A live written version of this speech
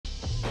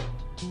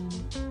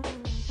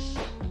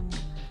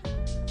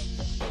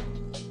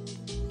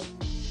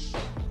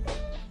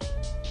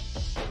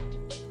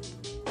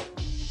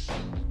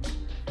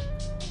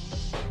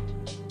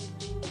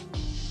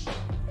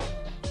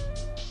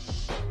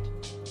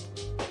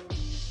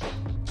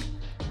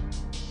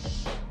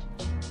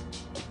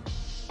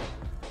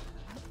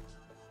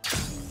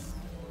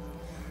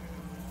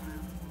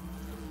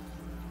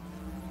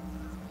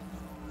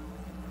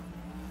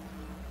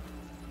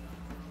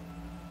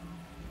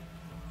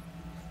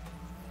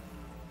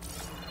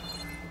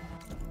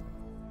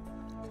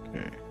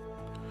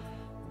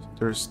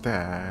There's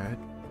that.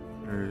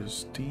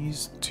 There's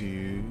these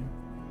two.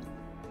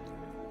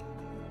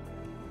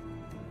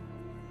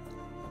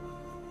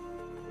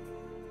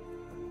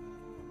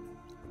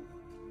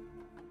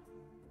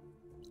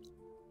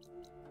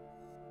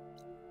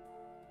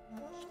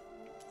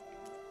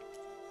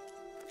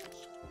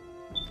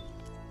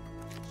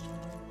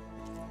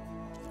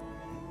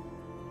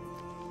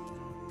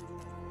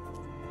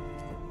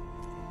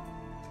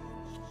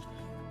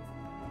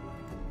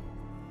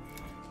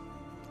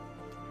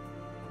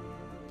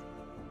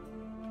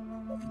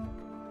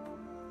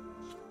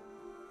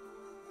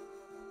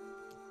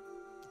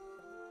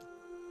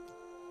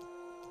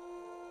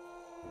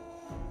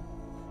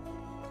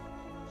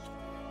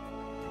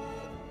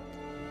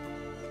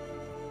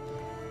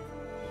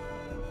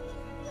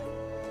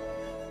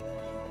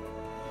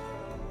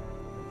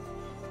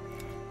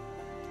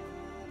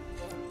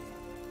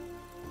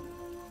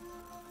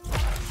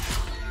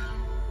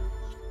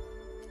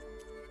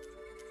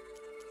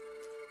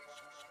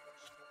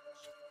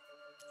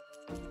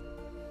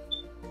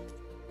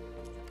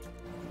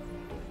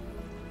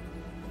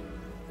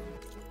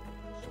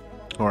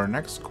 Our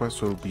next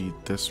quest will be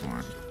this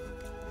one.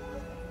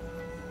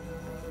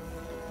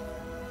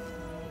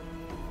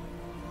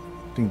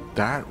 I think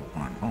that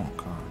one. Oh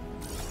god.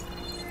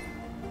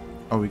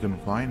 Oh, we can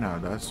fly now,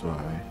 that's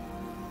why.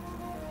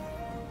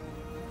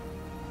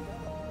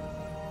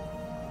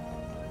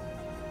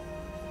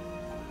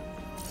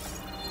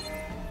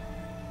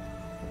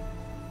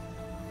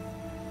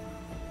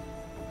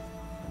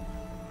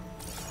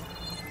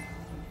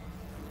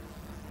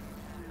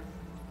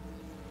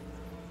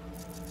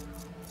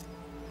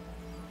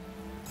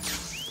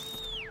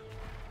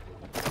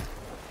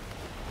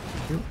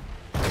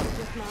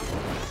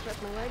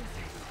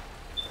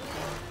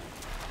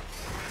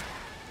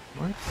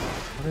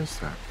 What is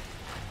that?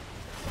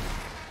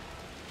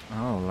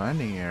 Oh,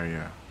 landing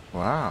area.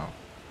 Wow.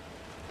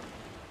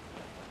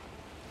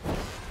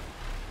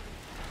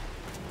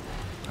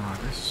 Oh,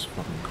 this is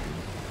fucking cool.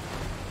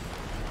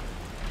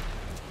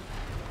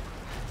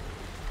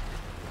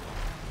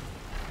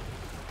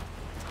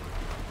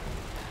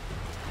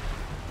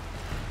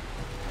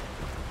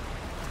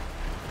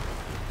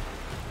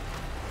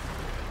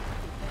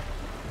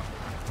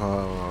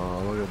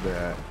 Oh, look at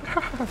that.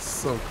 That's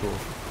so cool.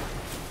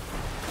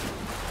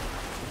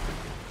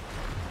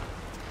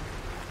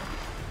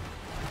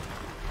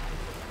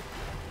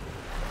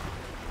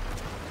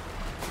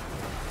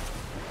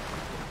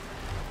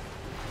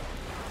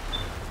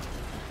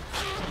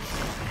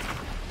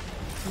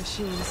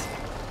 Machines.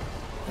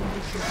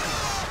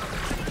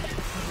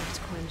 It's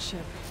Quinn's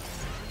ship.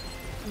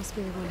 Must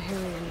be the one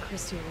Harry and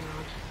Christy are on.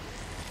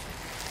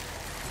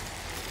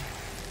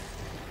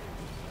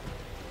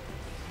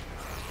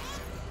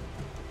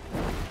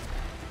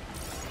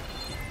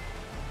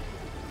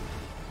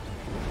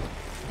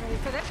 Ready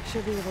for that?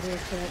 Should be able to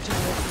for that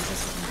gyro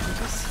consistent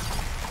focus.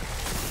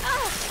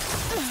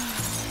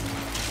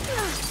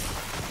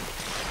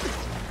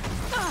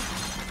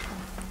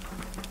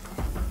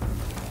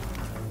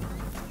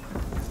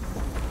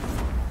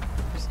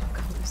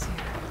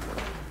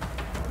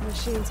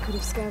 Machines could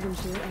have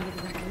scavenged it out of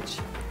the wreckage.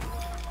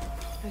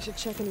 I should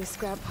check any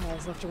scrap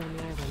piles left around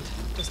the island,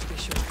 just to be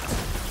sure.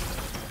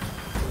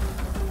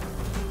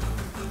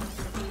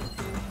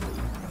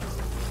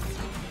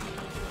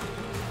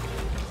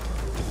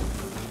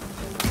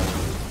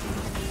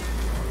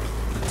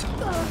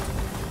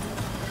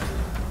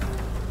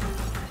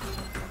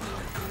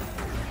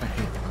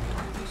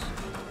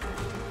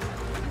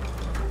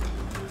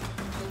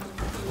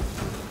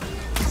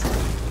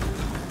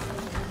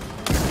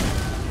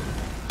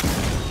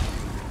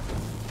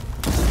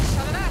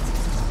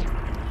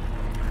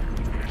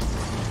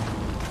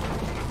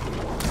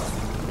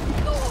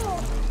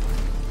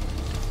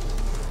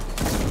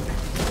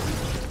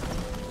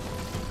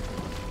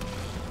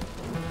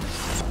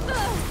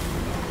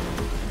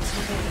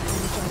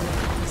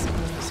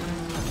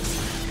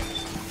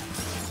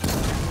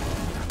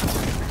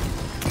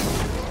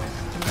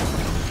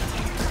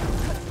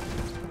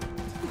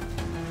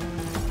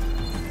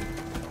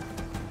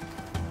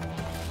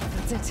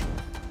 It.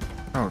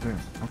 Oh, damn.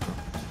 Okay.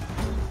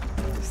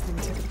 This thing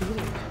took a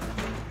beating.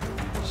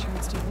 Sure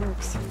it still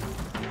works.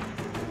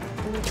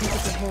 Let me take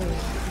it to Harry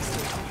and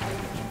Christy.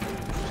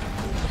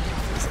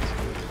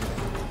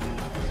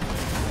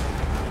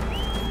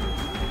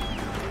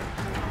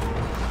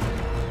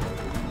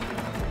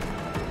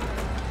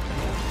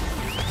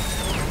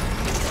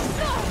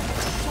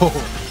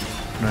 Oh.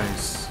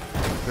 Nice.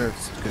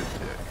 That's good.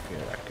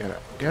 Get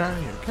out. Get out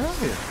of here. Get out of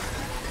here.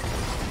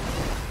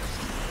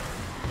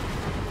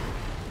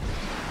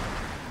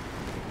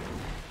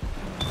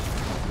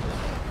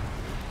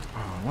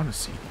 Oh, I want to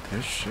see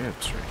this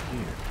ships right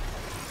here.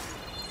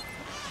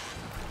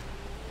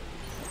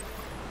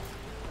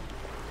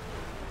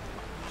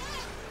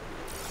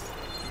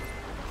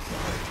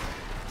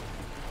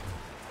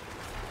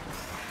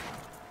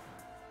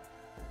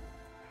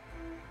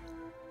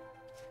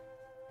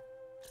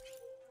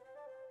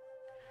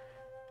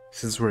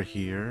 Since we're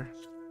here,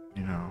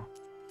 you know,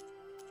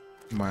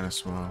 might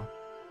as well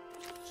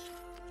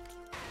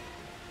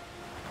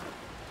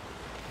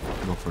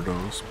go for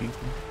those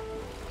people.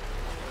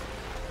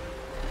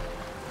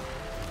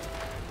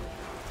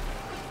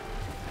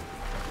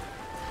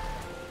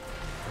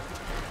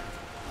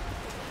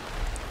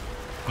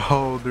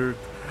 Oh, they're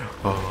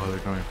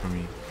coming for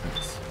me.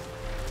 Nice.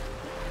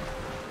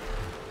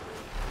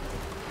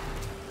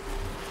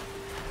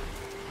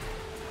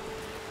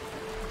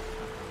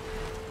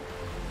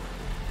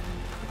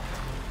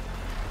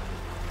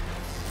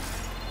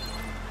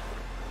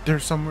 They're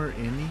somewhere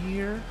in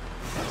here?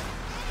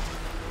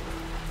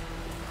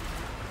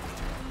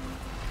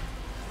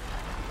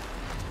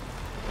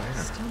 Where?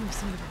 Still no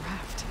sign of a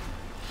raft.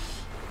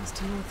 Those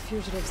tunnel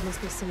fugitives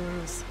must be somewhere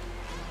else.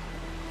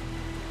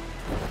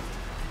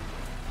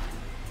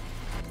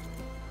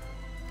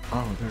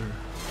 Oh, they're...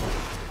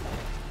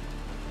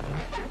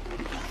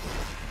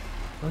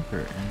 I think they're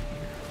in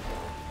here.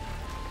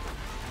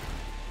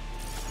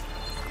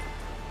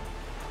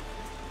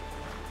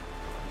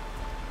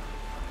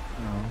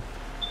 No.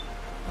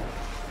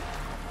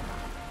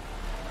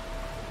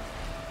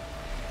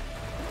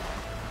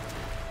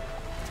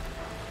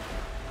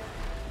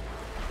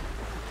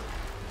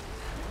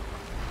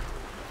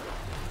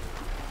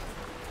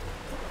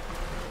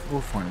 We'll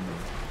find them.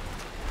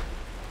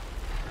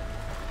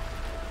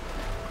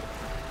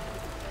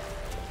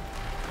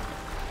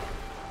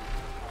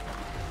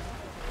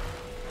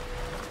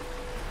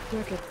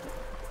 Wreckage.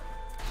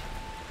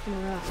 In a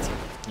raft.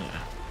 Yeah.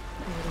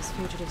 Maybe those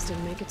fugitives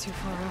didn't make it too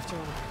far after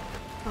all.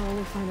 I'll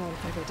only find out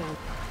if I go down.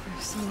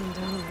 There's someone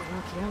down in that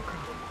rocky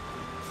outcrop.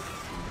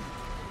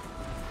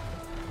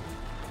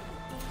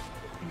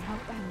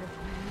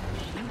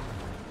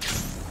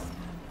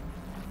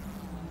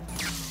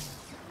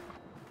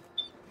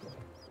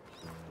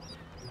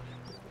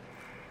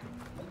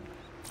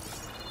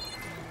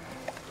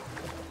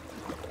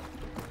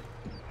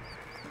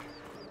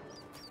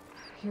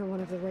 You're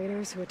one of the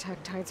raiders who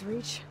attacked Tide's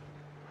Reach?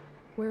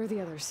 Where are the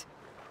others?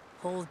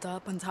 Holed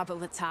up on top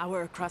of a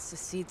tower across the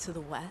sea to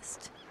the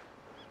west.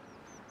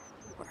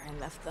 Where I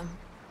left them.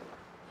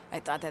 I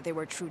thought that they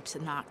were true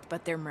Tanakh,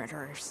 but they're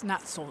murderers,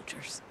 not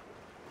soldiers.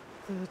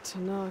 The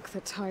Tanakh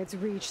that Tide's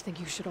Reach think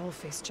you should all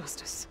face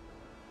justice.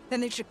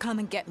 Then they should come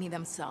and get me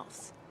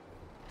themselves.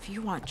 If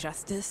you want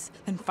justice,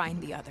 then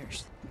find the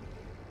others.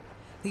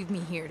 Leave me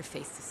here to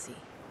face the sea.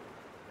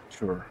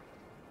 Sure.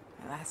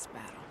 My last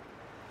battle.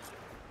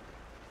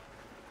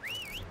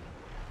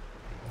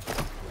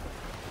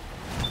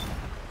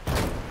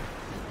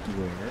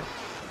 Where?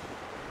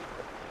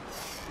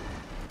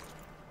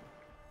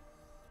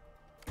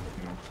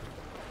 No.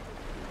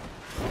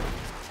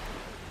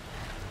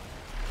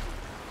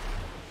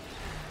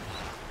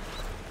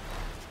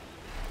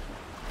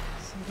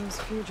 So those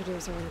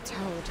fugitives are in a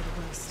tower to the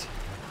west.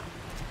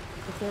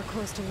 If they're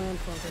close to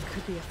landfall, there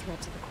could be a threat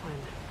to the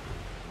Quen.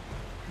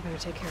 I better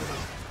take care of them.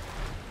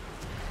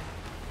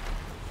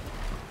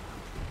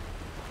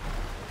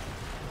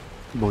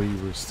 Boy, you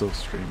were still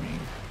streaming.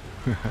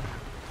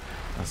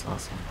 That's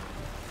awesome.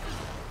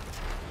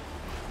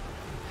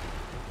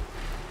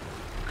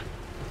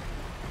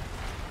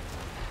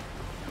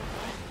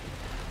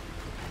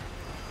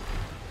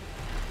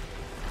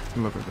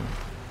 Look at that.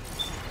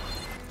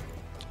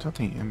 There's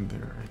nothing in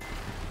there.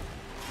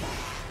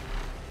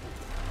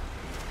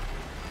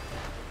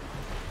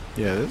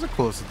 Yeah, there's a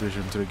close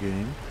addition to the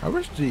game. I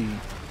wish they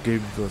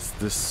gave us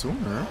this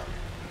sooner.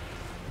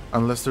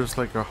 Unless there's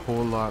like a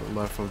whole lot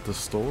left of the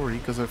story,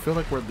 because I feel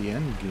like we're at the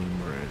end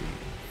game already.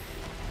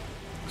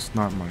 There's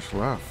not much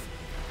left.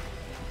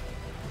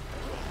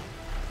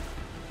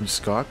 We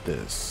just got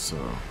this, so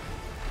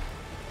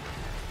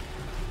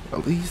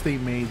at least they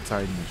made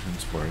side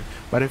missions for it.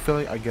 But I feel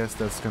like, I guess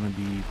that's gonna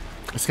be,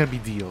 it's gonna be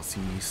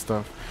DLC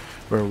stuff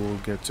where we'll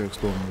get to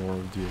explore more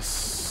of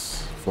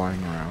this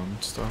flying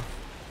around stuff.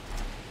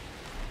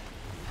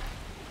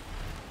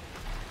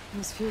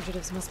 Those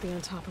fugitives must be on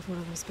top of one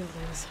of those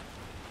buildings.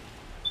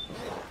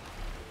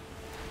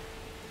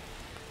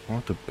 One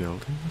of the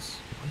buildings?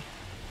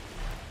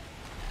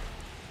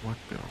 What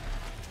building?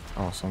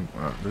 Oh,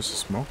 there's a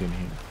smoke in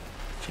here.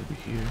 Should be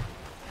here.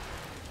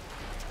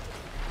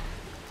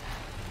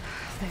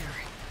 There.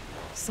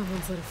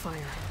 Someone's lit a fire.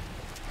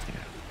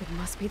 Yeah. It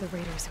must be the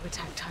raiders who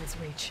attacked Tide's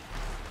Reach.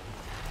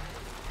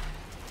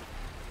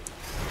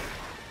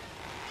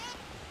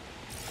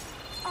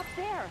 Up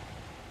there!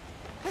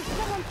 There's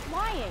someone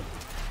flying!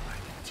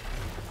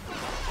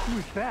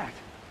 Who's that?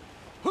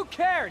 Who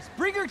cares?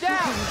 Bring her down!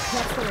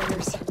 That's the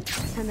raiders.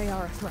 And they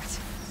are a threat.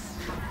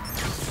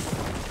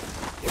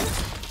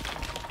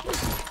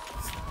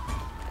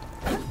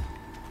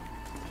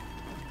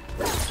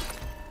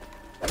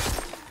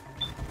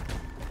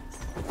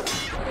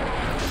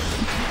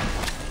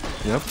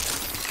 Yep.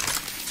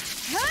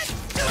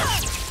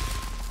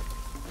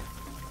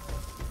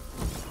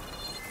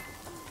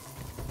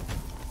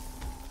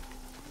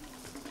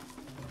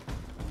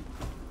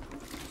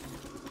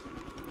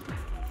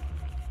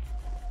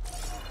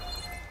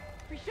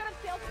 We should have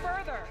sailed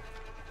further.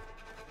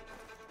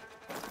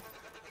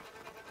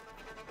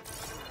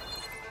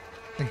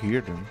 I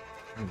hear them.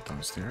 They're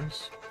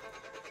downstairs.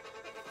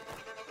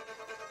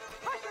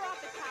 Pressure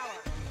off the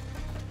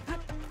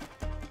tower.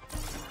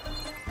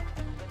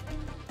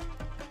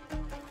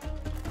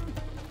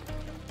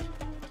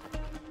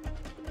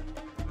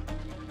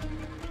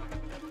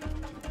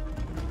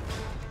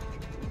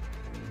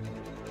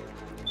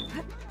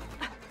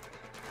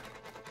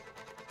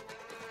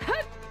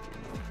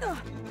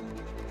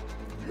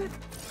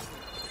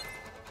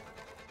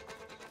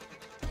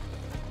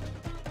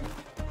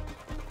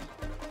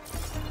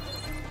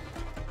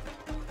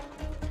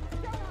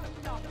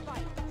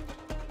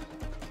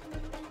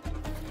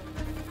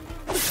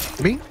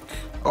 Me?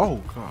 Oh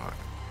god.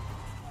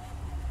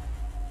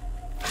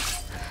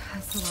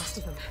 That's the last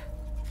of them.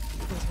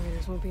 Those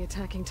raiders won't be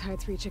attacking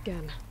Tide's Reach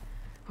again.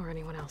 Or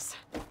anyone else.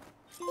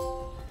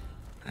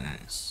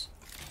 Nice.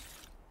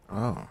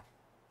 Oh.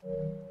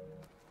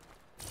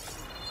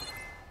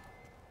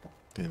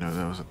 Didn't know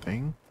that was a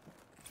thing.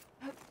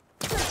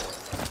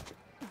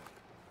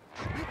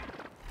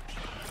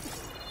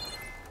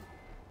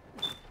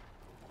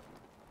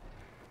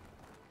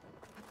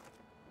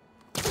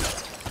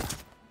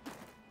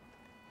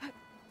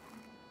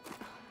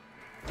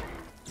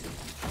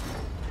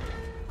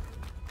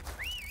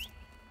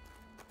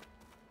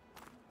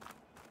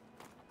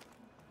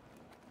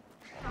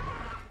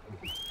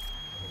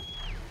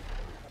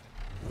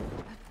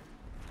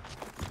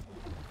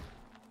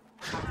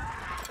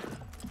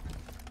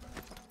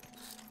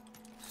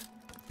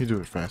 You do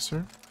it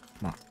faster?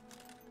 Come on.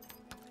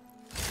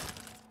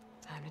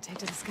 Time to take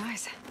to the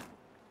skies.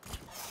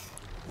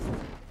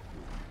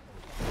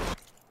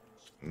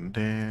 And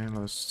then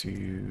let's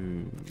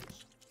do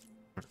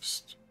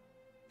first.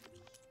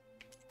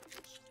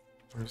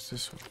 Where's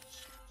this one?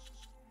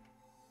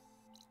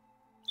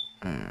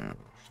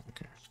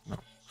 Okay, no.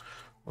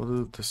 We'll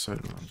do this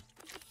side one.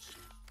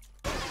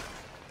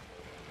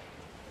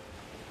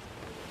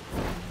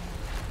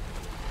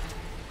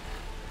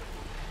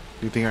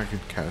 Do you think I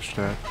could catch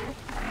that?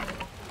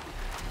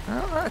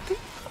 I think.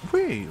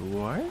 Wait,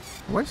 what?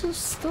 Why is it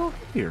still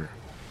here?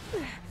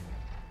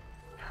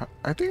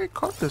 I think I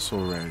caught this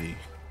already.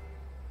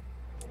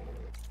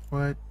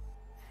 What?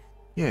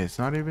 Yeah, it's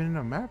not even in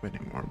a map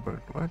anymore,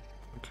 but what?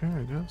 Okay,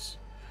 I guess.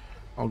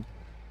 I'll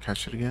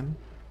catch it again.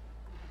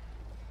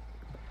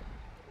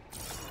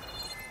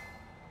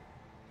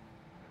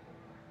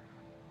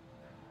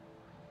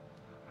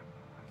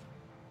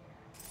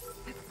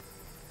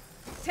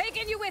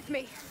 Taking you with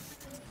me.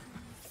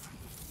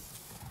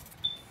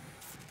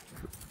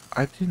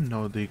 I didn't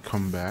know they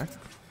come back.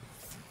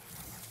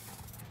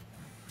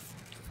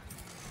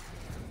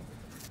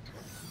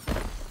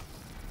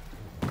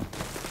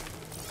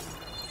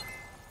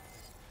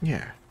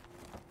 Yeah.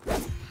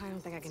 I don't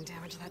think I can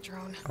damage that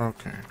drone.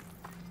 Okay.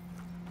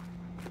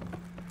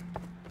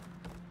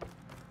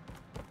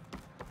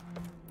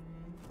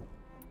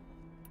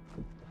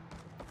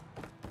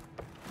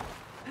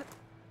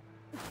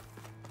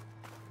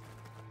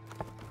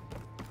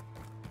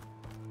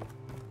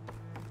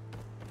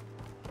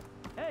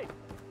 Hey,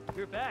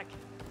 you're back.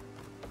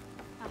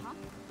 Uh-huh.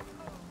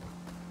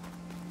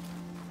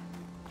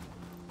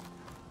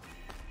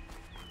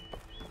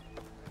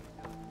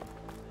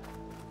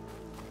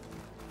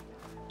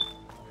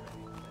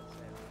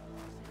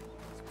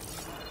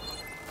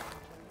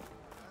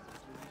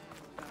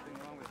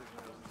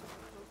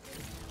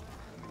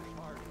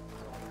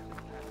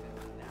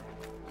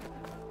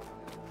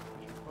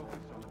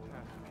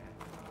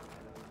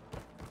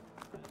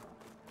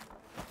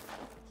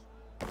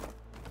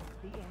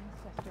 The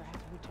ancestor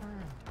has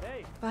returned.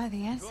 Hey, By the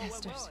going well,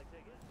 ancestors. I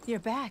take it. You're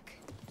back.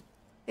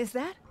 Is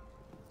that?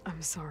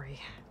 I'm sorry.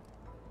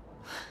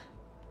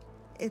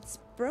 It's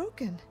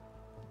broken.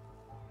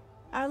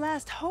 Our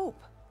last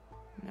hope.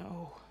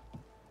 No.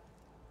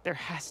 There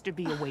has to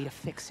be a way to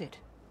fix it.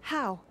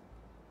 How?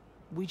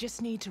 We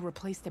just need to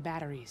replace the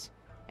batteries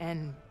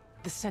and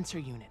the sensor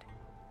unit.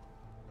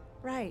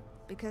 Right,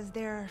 because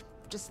they're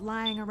just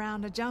lying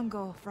around a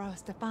jungle for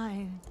us to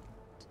find.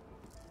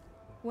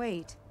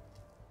 Wait,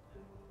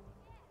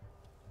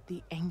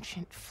 The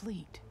ancient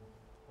fleet.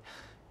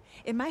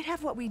 it might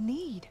have what we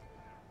need.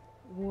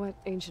 What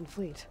ancient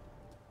fleet?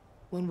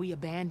 When we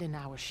abandoned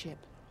our ship,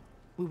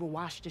 we were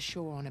washed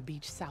ashore on a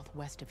beach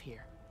southwest of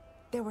here.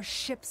 There were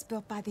ships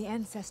built by the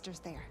ancestors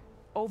there.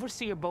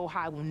 Overseer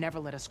Bohai will never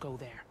let us go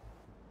there.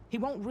 He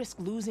won't risk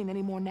losing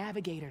any more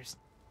navigators.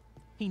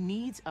 He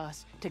needs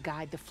us to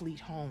guide the fleet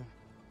home.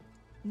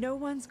 No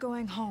one's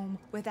going home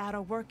without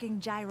a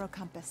working gyro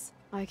compass.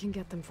 I can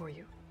get them for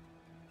you.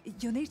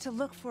 You'll need to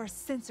look for a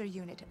sensor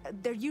unit.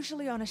 They're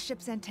usually on a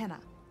ship's antenna.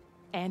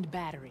 And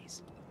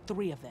batteries.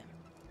 3 of them.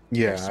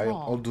 Yeah, They're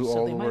small, I'll do so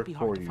all they the might work be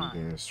hard for to you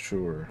find. guys,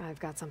 sure. I've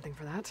got something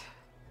for that.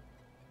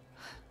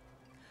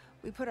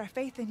 We put our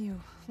faith in you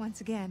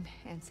once again,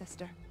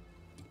 Ancestor.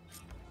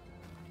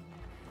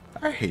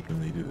 I hate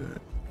when they do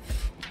that.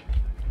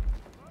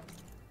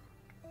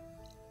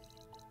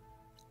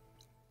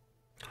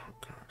 Oh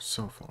god,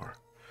 so far.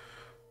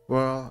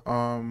 Well,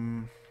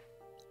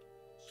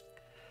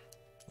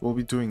 we'll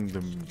be doing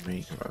the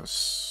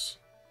Megas.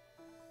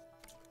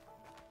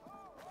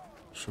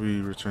 Should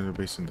we return to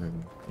base and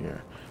then,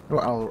 yeah. No,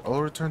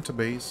 I'll return to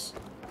base.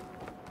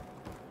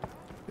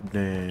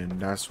 Then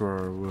that's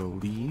where we'll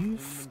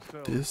leave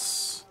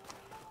this.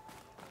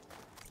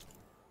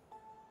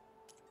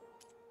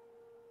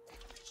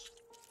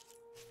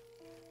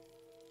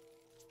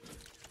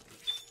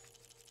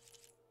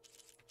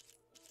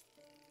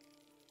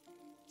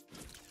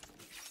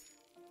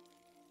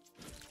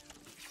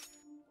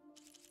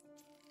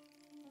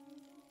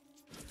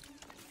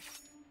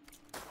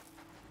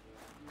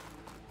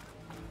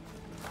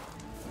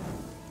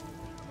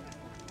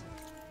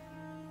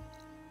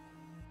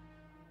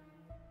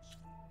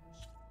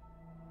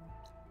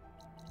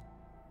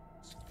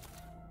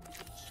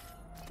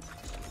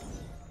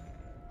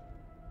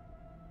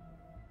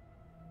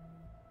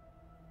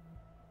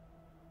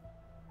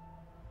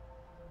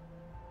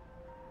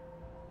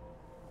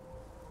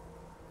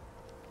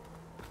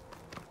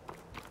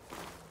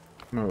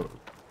 No,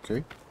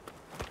 okay.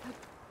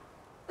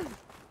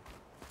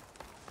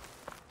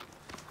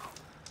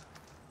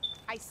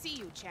 I see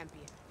you,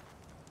 champion.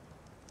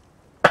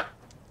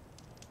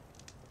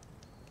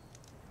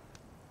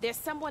 There's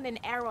someone in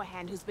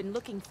Arrowhand who's been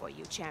looking for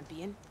you,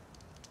 champion.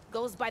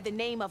 Goes by the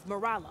name of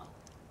Moralo.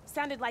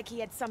 Sounded like he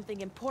had something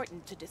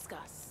important to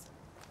discuss.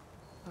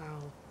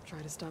 I'll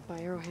try to stop by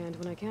Arrowhand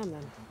when I can,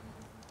 then.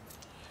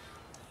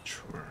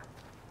 Sure.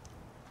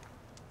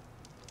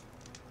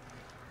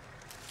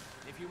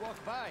 If you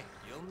walk by,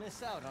 you'll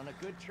miss out on a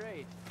good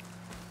trade.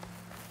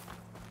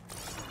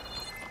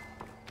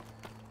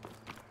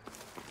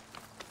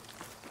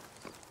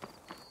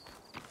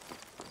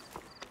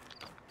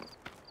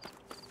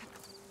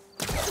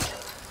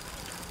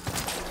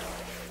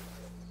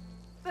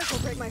 This'll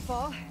break my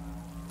fall.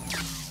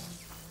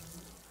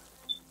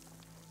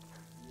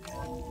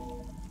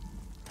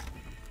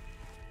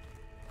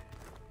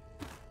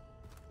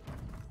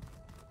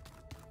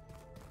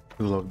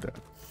 Love that.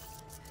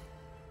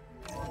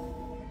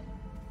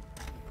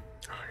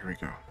 Here we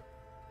go.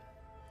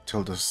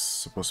 Tilda's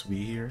supposed to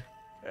be here.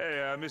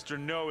 Hey, Mr.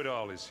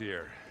 Know-It-All is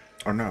here.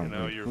 Oh no, You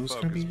know, wait, your who's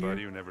gonna be focus here?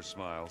 buddy who never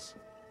smiles.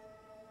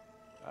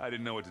 I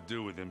didn't know what to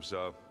do with him,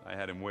 so I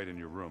had him wait in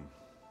your room.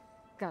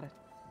 Got it.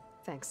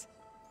 Thanks.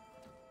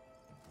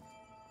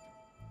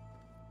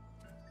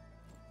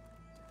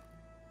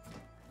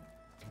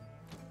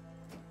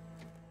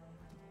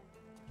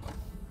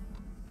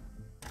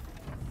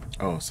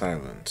 Oh,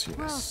 silence, yes.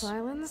 Well,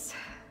 Silence.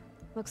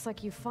 Looks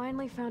like you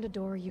finally found a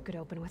door you could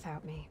open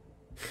without me.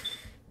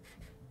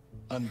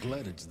 I'm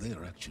glad it's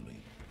there,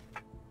 actually.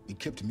 It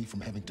kept me from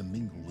having to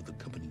mingle with the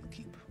company you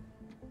keep.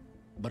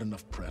 But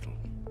enough prattle.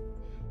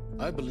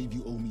 I believe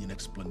you owe me an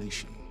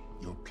explanation.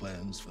 Your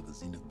plans for the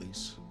Zenith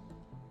base?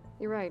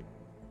 You're right.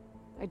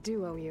 I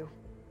do owe you.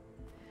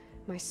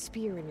 My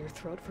spear in your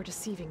throat for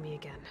deceiving me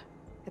again.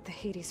 At the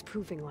Hades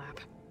Proving Lab.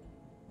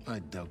 I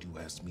doubt you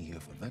asked me here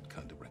for that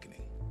kind of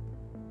reckoning.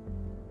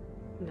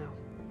 No.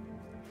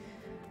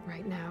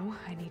 Right now,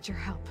 I need your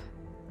help.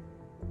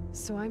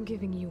 So I'm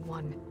giving you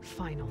one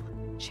final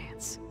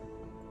chance.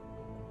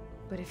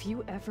 But if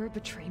you ever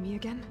betray me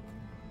again,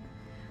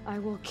 I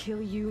will kill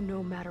you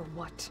no matter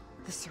what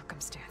the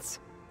circumstance.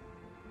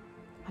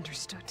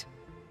 Understood?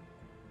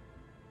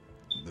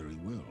 Very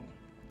well.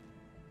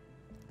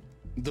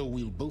 Though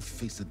we'll both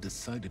face a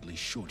decidedly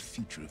short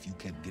future if you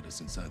can't get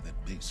us inside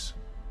that base.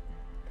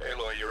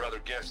 Aloy, your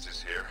other guest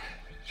is here.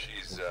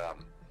 She's,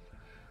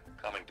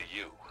 coming to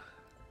you.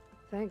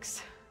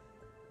 Thanks.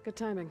 Good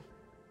timing.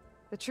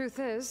 The truth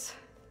is,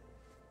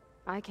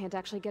 I can't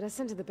actually get us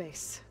into the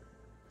base.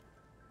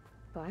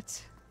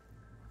 But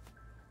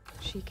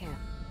she can.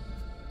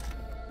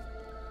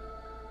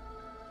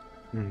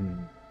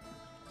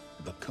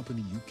 The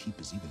company you keep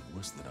is even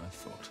worse than I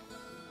thought.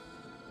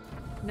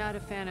 Not a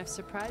fan of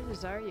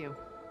surprises, are you?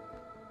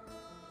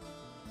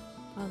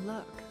 Oh,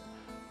 look.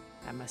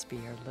 That must be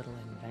your little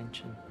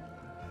invention.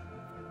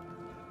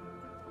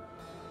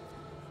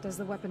 Does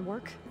the weapon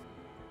work?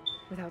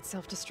 Without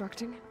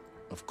self-destructing?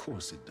 Of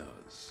course it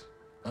does.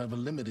 I've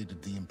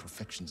eliminated the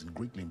imperfections and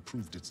greatly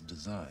improved its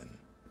design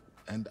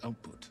and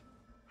output.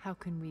 How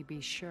can we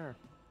be sure?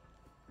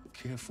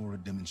 Care for a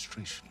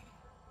demonstration?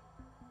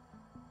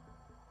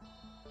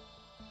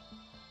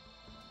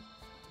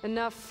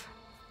 Enough,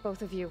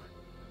 both of you.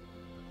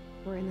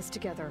 We're in this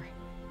together,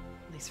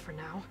 at least for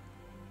now.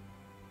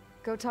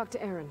 Go talk to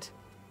Erend.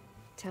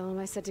 Tell him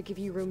I said to give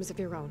you rooms of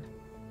your own.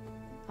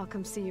 I'll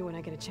come see you when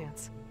I get a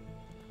chance.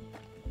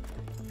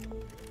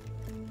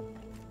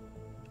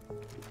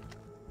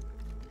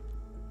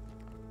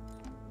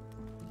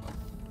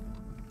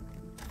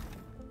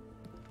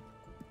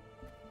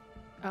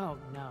 Oh,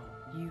 no.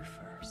 You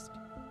first.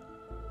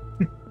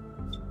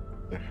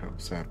 The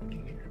hell's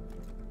happening here?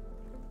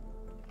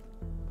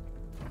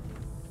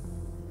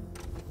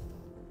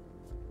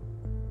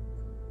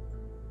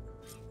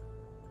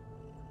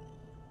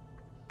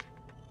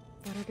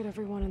 Better get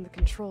everyone in the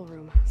control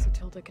room so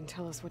Tilda can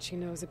tell us what she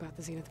knows about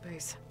the Zenith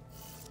base.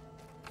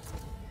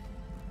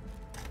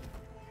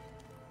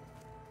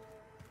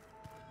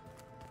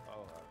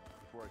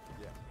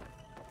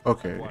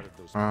 Okay.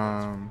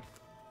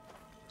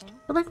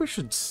 I think we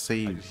should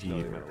save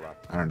here.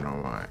 I don't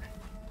know why.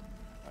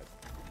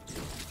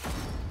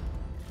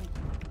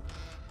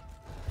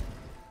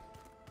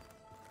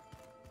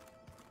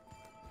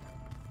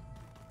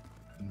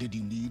 Did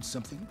you need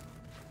something?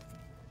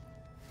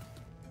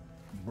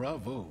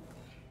 Bravo.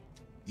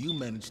 You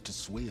managed to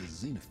sway a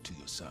Zenith to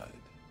your side.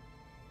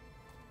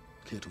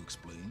 Care to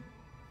explain?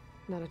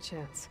 Not a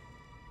chance.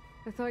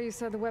 I thought you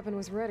said the weapon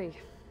was ready.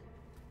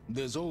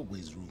 There's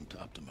always room to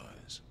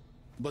optimize.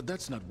 But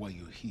that's not why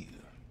you're here.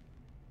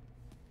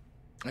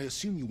 I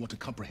assume you want to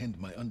comprehend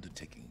my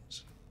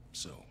undertakings.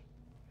 So,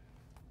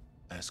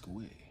 ask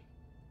away.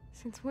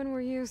 Since when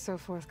were you so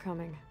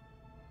forthcoming?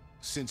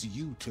 Since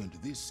you turned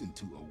this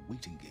into a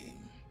waiting game.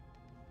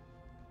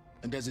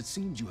 And as it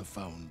seems you have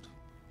found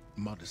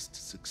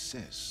modest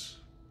success,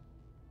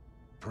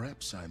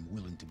 perhaps I'm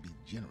willing to be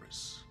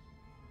generous.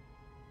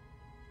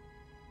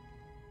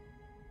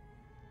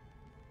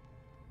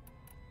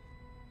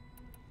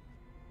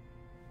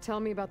 Tell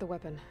me about the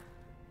weapon.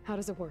 How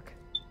does it work?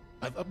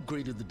 I've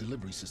upgraded the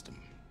delivery system.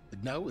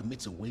 It now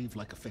emits a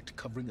wave-like effect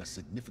covering a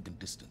significant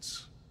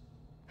distance.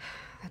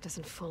 That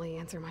doesn't fully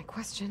answer my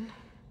question.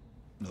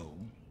 No,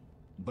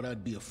 but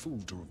I'd be a fool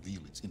to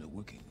reveal its inner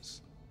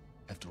workings.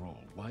 After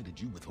all, why did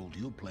you withhold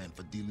your plan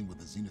for dealing with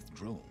the Zenith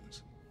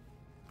drones?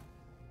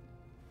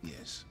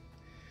 Yes,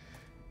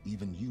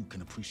 even you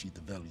can appreciate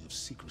the value of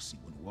secrecy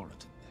when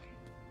warranted.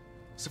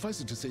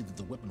 Suffice it to say that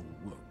the weapon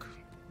will work.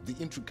 The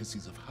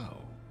intricacies of how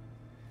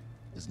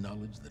is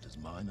knowledge that is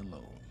mine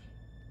alone.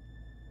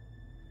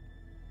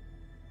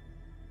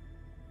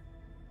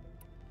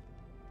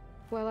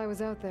 While I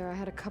was out there, I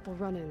had a couple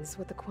run-ins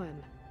with the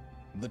Quen.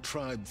 The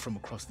tribe from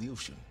across the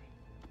ocean.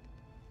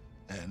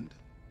 And?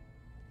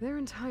 Their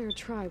entire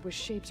tribe was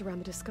shaped around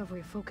the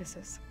discovery of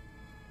focuses.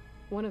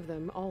 One of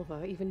them,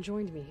 Alva, even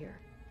joined me here.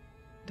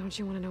 Don't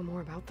you want to know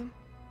more about them?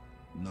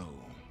 No.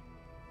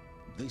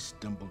 They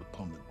stumbled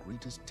upon the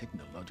greatest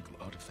technological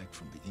artifact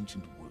from the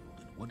ancient world,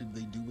 and what did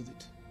they do with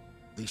it?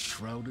 They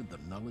shrouded the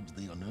knowledge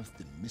they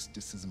unearthed in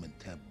mysticism and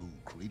taboo,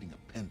 creating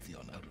a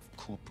pantheon out of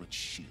corporate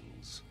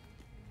shills.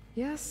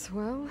 Yes,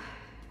 well,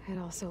 it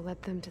also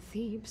led them to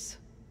Thebes.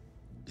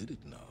 Did it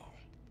now?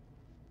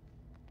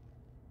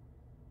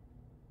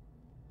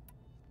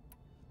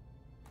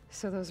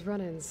 So those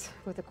run-ins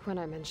with the Quen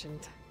I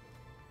mentioned.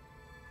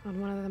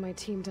 On one of them I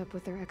teamed up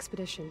with their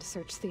expedition to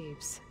search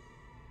Thebes.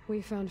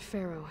 We found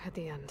Pharaoh at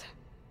the end.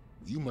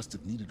 You must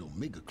have needed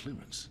Omega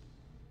clearance.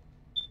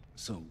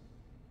 So,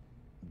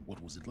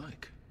 what was it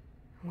like?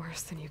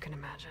 Worse than you can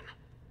imagine.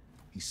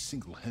 He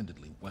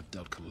single-handedly wiped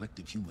out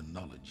collective human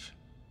knowledge.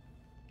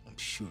 I'm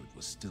sure it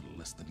was still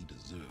less than he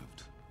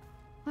deserved.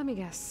 Let me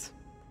guess.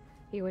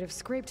 You would have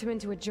scraped him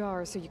into a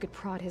jar so you could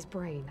prod his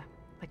brain,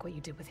 like what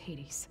you did with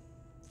Hades.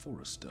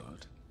 For a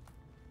start.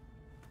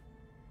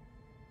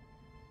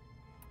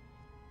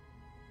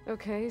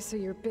 Okay, so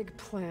your big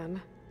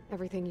plan,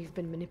 everything you've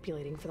been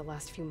manipulating for the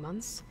last few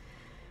months.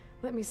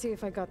 Let me see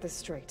if I got this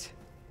straight.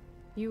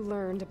 You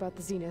learned about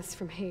the Zeniths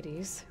from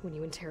Hades when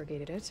you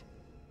interrogated it.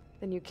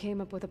 Then you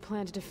came up with a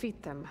plan to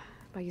defeat them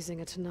by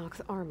using a Tenakth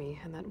army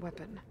and that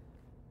weapon.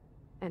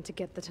 And to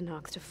get the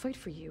Tenakth to fight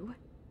for you,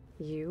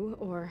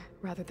 or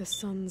rather the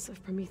sons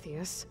of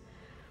Prometheus,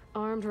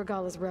 armed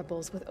Regala's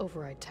rebels with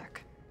override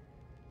tech.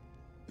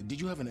 Did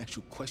you have an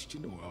actual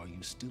question, or are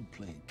you still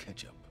playing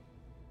catch-up?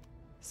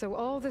 So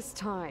all this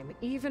time,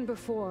 even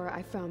before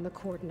I found the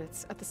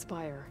coordinates at the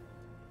Spire,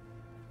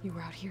 you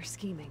were out here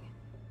scheming.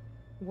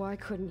 Why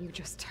couldn't you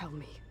just tell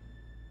me?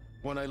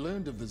 When I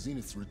learned of the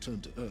Zenith's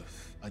return to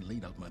Earth, I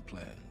laid out my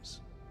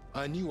plans.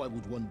 I knew I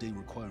would one day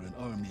require an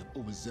army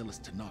of overzealous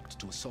Tenakth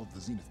to assault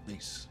the Zenith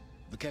base.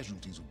 The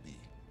casualties would be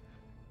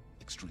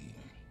extreme.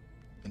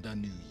 And I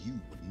knew you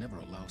would never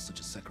allow such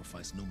a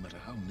sacrifice, no matter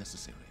how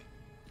necessary.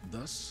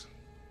 Thus,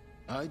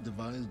 I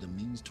devised a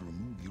means to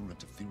remove your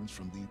interference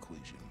from the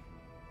equation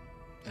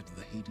at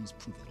the Hades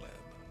Proving Lab.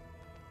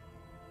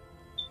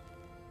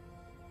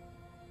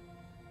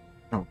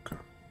 Okay.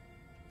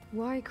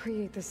 Why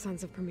create the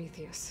Sons of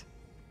Prometheus?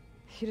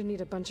 You didn't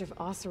need a bunch of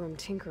Oseram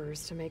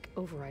tinkerers to make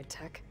override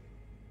tech.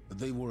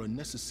 They were a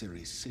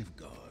necessary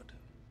safeguard.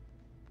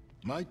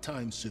 My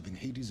time serving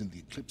Hades in the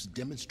Eclipse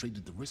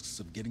demonstrated the risks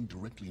of getting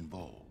directly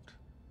involved.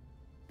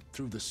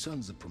 Through the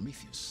Sons of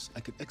Prometheus, I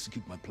could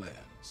execute my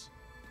plans,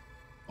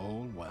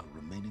 all while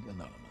remaining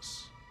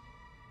anonymous.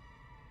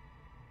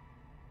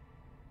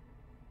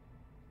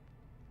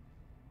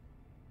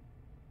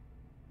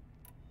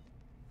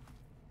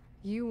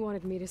 You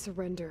wanted me to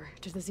surrender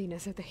to the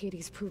Zeniths at the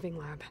Hades Proving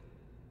Lab.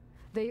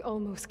 They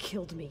almost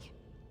killed me.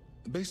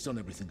 Based on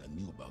everything I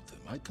knew about them,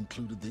 I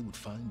concluded they would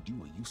find you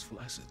a useful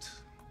asset,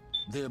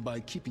 thereby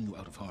keeping you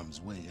out of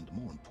harm's way and,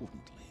 more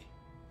importantly,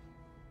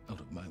 out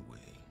of my way.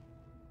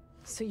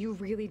 So you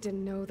really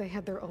didn't know they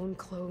had their own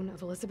clone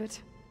of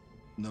Elizabeth?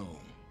 No.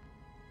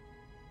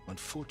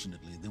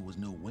 Unfortunately, there was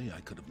no way I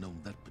could have known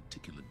that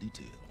particular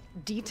detail.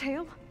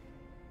 Detail?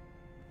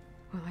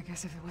 Well, I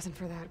guess if it wasn't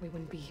for that, we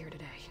wouldn't be here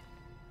today.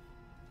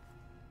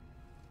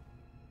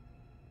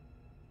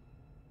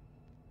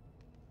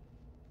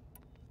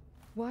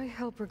 Why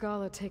help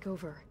Regala take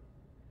over?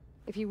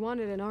 If you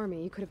wanted an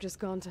army, you could have just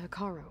gone to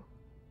Hikaru.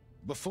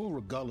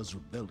 Before Regala's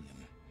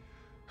rebellion,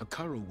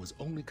 Hikaru was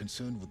only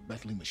concerned with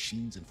battling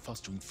machines and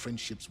fostering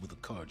friendships with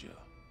Akarja.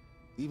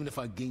 Even if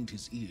I gained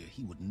his ear,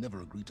 he would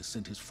never agree to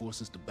send his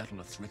forces to battle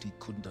a threat he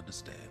couldn't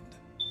understand.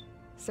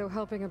 So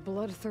helping a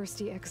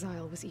bloodthirsty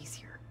exile was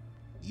easier?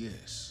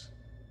 Yes,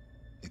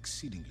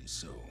 exceedingly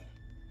so.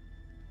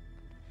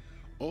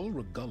 All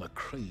Regala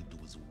craved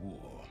was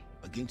war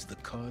against the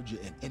Karja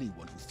and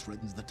anyone who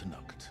threatens the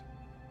Tanakh.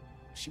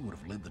 She would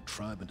have led the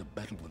tribe into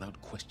battle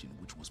without question,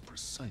 which was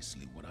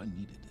precisely what I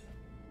needed.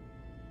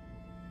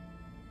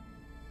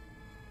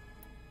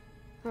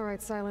 All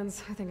right,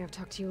 Silence. I think I've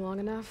talked to you long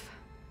enough.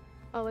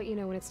 I'll let you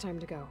know when it's time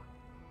to go.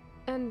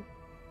 And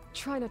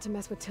try not to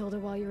mess with Tilda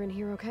while you're in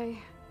here, okay?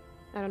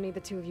 I don't need the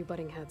two of you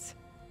butting heads.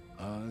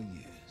 Ah,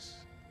 yes.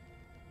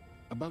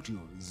 About your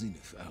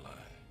Zenith ally.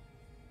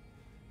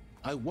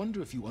 I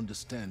wonder if you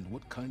understand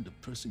what kind of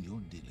person you're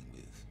dealing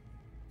with.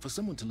 For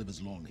someone to live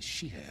as long as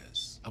she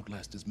has,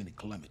 outlast as many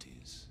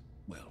calamities,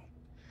 well,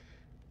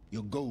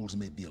 your goals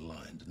may be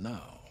aligned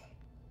now,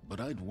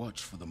 but I'd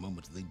watch for the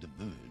moment they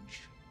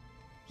diverge.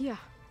 Yeah,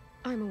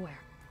 I'm aware.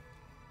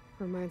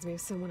 Reminds me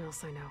of someone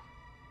else I know.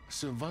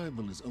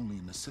 Survival is only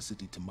a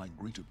necessity to my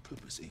greater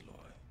purpose,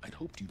 Aloy. I'd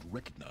hoped you'd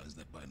recognize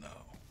that by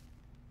now.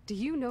 Do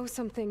you know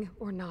something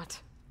or not?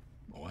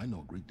 Oh, I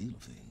know a great deal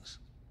of things.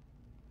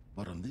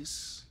 But on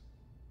this,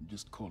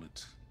 just call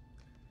it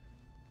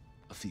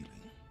a feeling.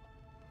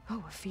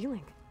 Oh, a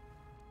feeling?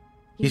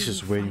 He's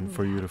just waiting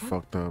for you to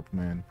fucked up,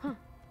 man. Huh.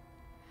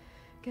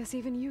 Guess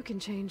even you can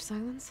change,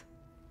 Silence.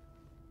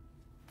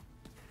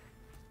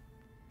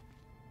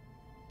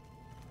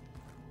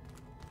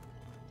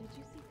 Did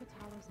you see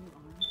Patalo's new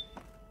arm?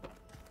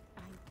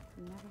 I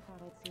never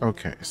thought I'd see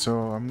Okay, so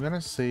I'm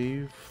gonna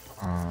save,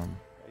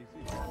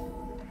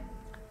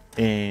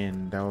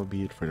 and that will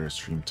be it for the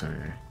stream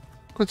today.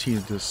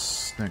 Continue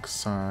this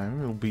next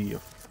time. It'll be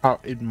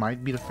it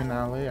might be the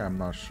finale. I'm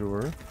not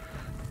sure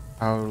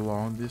how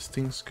long these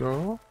things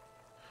go,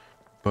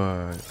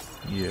 but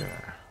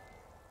yeah.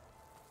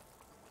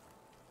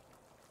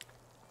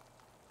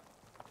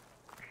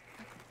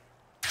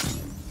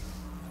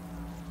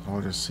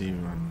 I'll just see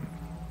when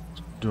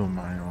doing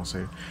mine. I'll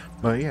say,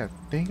 but yeah,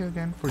 thank you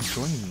again for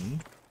joining me.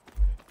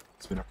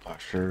 It's been a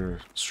pleasure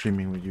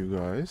streaming with you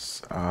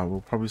guys.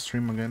 We'll probably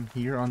stream again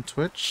here on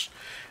Twitch,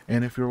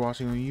 and if you're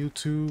watching on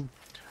YouTube,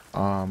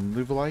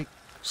 leave a like,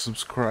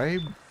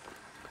 subscribe,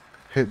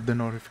 hit the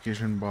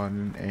notification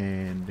button,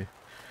 and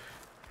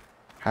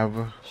have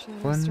a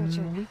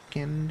fun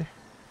weekend.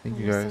 Thank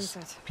you guys.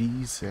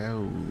 Peace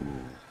out.